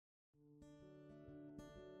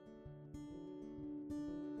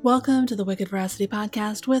Welcome to the Wicked Veracity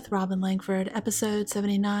Podcast with Robin Langford, Episode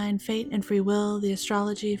 79, Fate and Free Will, the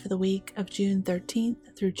astrology for the week of June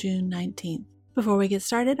 13th through June 19th. Before we get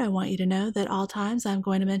started, I want you to know that all times I'm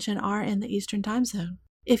going to mention are in the Eastern Time Zone.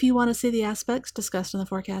 If you want to see the aspects discussed in the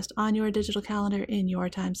forecast on your digital calendar in your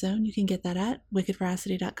time zone, you can get that at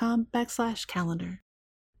wickedveracity.com/calendar.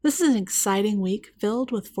 This is an exciting week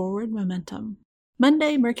filled with forward momentum.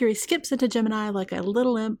 Monday, Mercury skips into Gemini like a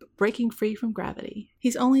little imp breaking free from gravity.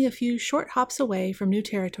 He's only a few short hops away from new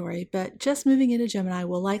territory, but just moving into Gemini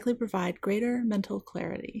will likely provide greater mental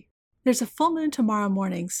clarity. There's a full moon tomorrow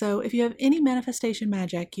morning, so if you have any manifestation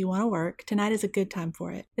magic you want to work, tonight is a good time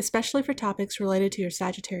for it, especially for topics related to your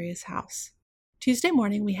Sagittarius house. Tuesday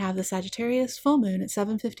morning, we have the Sagittarius full moon at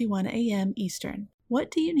 7:51 a.m. Eastern.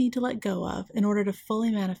 What do you need to let go of in order to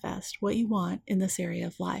fully manifest what you want in this area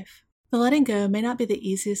of life? The letting go may not be the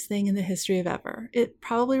easiest thing in the history of ever. It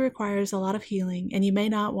probably requires a lot of healing, and you may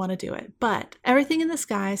not want to do it. But everything in the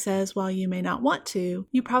sky says while you may not want to,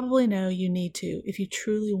 you probably know you need to if you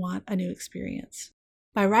truly want a new experience.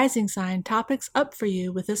 By rising sign, topics up for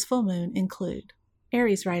you with this full moon include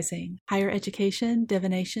Aries rising, higher education,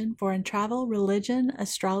 divination, foreign travel, religion,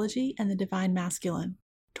 astrology, and the divine masculine.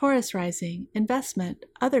 Taurus rising, investment,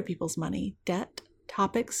 other people's money, debt,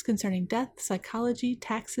 topics concerning death, psychology,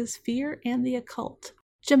 taxes, fear, and the occult.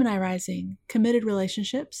 Gemini rising, committed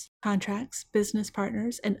relationships, contracts, business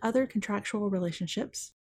partners, and other contractual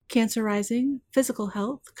relationships. Cancer rising, physical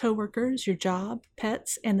health, coworkers, your job,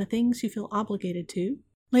 pets, and the things you feel obligated to.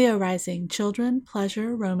 Leo rising, children,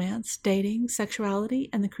 pleasure, romance, dating, sexuality,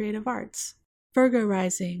 and the creative arts. Virgo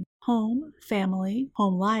rising, home, family,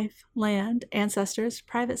 home life, land, ancestors,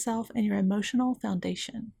 private self, and your emotional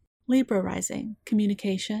foundation. Libra rising,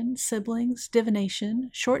 communication, siblings, divination,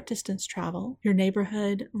 short distance travel, your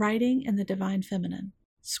neighborhood, writing, and the divine feminine.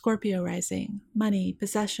 Scorpio rising, money,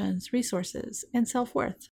 possessions, resources, and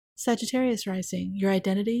self-worth. Sagittarius rising, your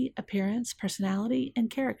identity, appearance, personality, and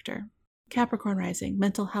character. Capricorn rising,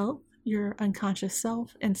 mental health, your unconscious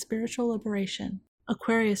self, and spiritual liberation.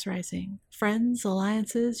 Aquarius rising, friends,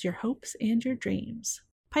 alliances, your hopes, and your dreams.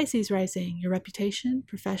 Pisces rising, your reputation,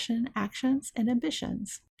 profession, actions, and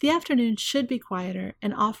ambitions. The afternoon should be quieter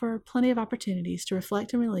and offer plenty of opportunities to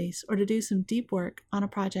reflect and release or to do some deep work on a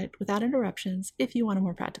project without interruptions if you want a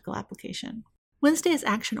more practical application. Wednesday is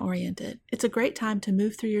action-oriented. It's a great time to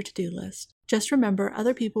move through your to-do list. Just remember,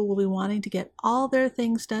 other people will be wanting to get all their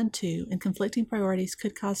things done too, and conflicting priorities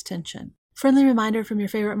could cause tension. Friendly reminder from your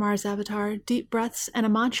favorite Mars avatar, deep breaths and a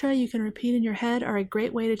mantra you can repeat in your head are a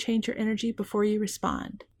great way to change your energy before you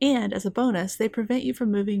respond. And as a bonus, they prevent you from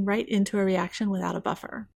moving right into a reaction without a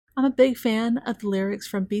buffer. I'm a big fan of the lyrics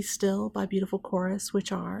from Be Still by Beautiful Chorus,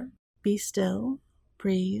 which are, be still,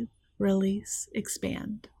 breathe, release,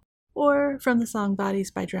 expand. Or from the song Bodies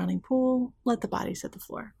by Drowning Pool, let the bodies hit the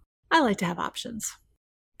floor. I like to have options.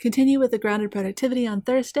 Continue with the grounded productivity on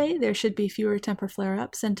Thursday. There should be fewer temper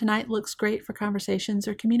flare-ups, and tonight looks great for conversations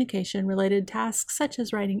or communication-related tasks such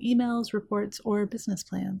as writing emails, reports, or business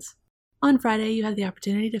plans. On Friday, you have the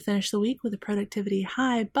opportunity to finish the week with a productivity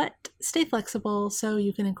high, but stay flexible so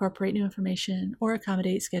you can incorporate new information or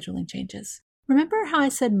accommodate scheduling changes. Remember how I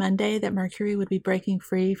said Monday that Mercury would be breaking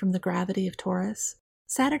free from the gravity of Taurus?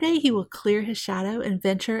 Saturday, he will clear his shadow and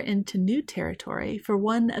venture into new territory for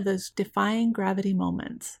one of those defying gravity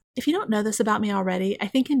moments. If you don't know this about me already, I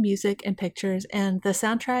think in music and pictures, and the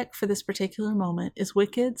soundtrack for this particular moment is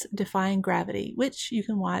Wicked's Defying Gravity, which you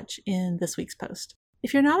can watch in this week's post.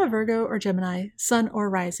 If you're not a Virgo or Gemini, Sun or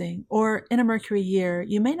Rising, or in a Mercury year,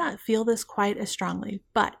 you may not feel this quite as strongly,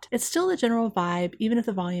 but it's still the general vibe even if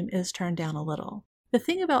the volume is turned down a little. The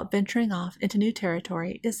thing about venturing off into new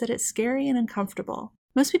territory is that it's scary and uncomfortable.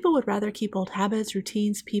 Most people would rather keep old habits,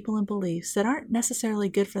 routines, people, and beliefs that aren't necessarily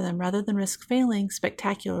good for them rather than risk failing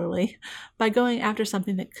spectacularly by going after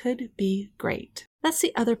something that could be great. That's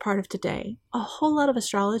the other part of today, a whole lot of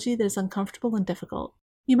astrology that is uncomfortable and difficult.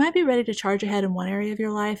 You might be ready to charge ahead in one area of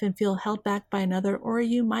your life and feel held back by another, or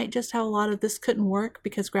you might just have a lot of this couldn't work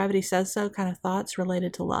because gravity says so kind of thoughts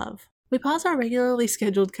related to love. We pause our regularly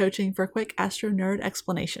scheduled coaching for a quick astro nerd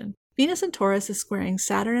explanation. Venus in Taurus is squaring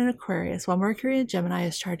Saturn in Aquarius, while Mercury in Gemini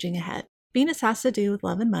is charging ahead. Venus has to do with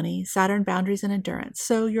love and money, Saturn boundaries and endurance,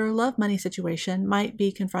 so your love-money situation might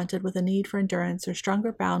be confronted with a need for endurance or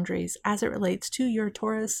stronger boundaries as it relates to your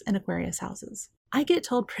Taurus and Aquarius houses. I get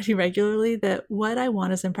told pretty regularly that what I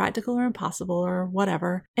want is impractical or impossible or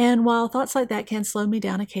whatever, and while thoughts like that can slow me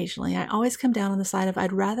down occasionally, I always come down on the side of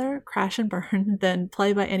I'd rather crash and burn than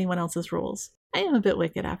play by anyone else's rules. I am a bit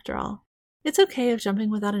wicked after all. It's okay if jumping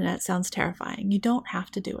without a net sounds terrifying. You don't have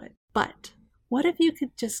to do it. But What if you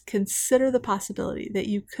could just consider the possibility that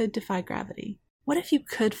you could defy gravity? What if you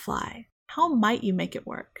could fly? How might you make it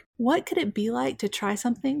work? What could it be like to try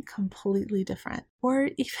something completely different, or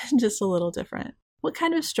even just a little different? What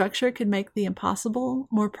kind of structure could make the impossible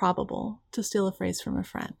more probable, to steal a phrase from a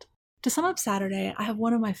friend? To sum up Saturday, I have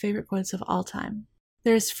one of my favorite quotes of all time.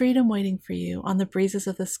 There is freedom waiting for you on the breezes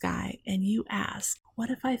of the sky, and you ask, what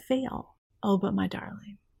if I fail? Oh, but my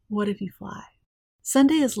darling, what if you fly?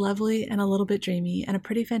 Sunday is lovely and a little bit dreamy and a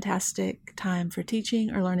pretty fantastic time for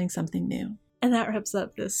teaching or learning something new. And that wraps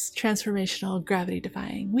up this transformational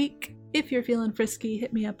gravity-defying week. If you're feeling frisky,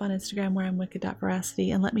 hit me up on Instagram where I'm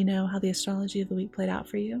wicked.veracity and let me know how the astrology of the week played out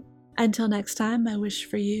for you. Until next time, my wish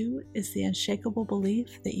for you is the unshakable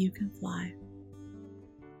belief that you can fly.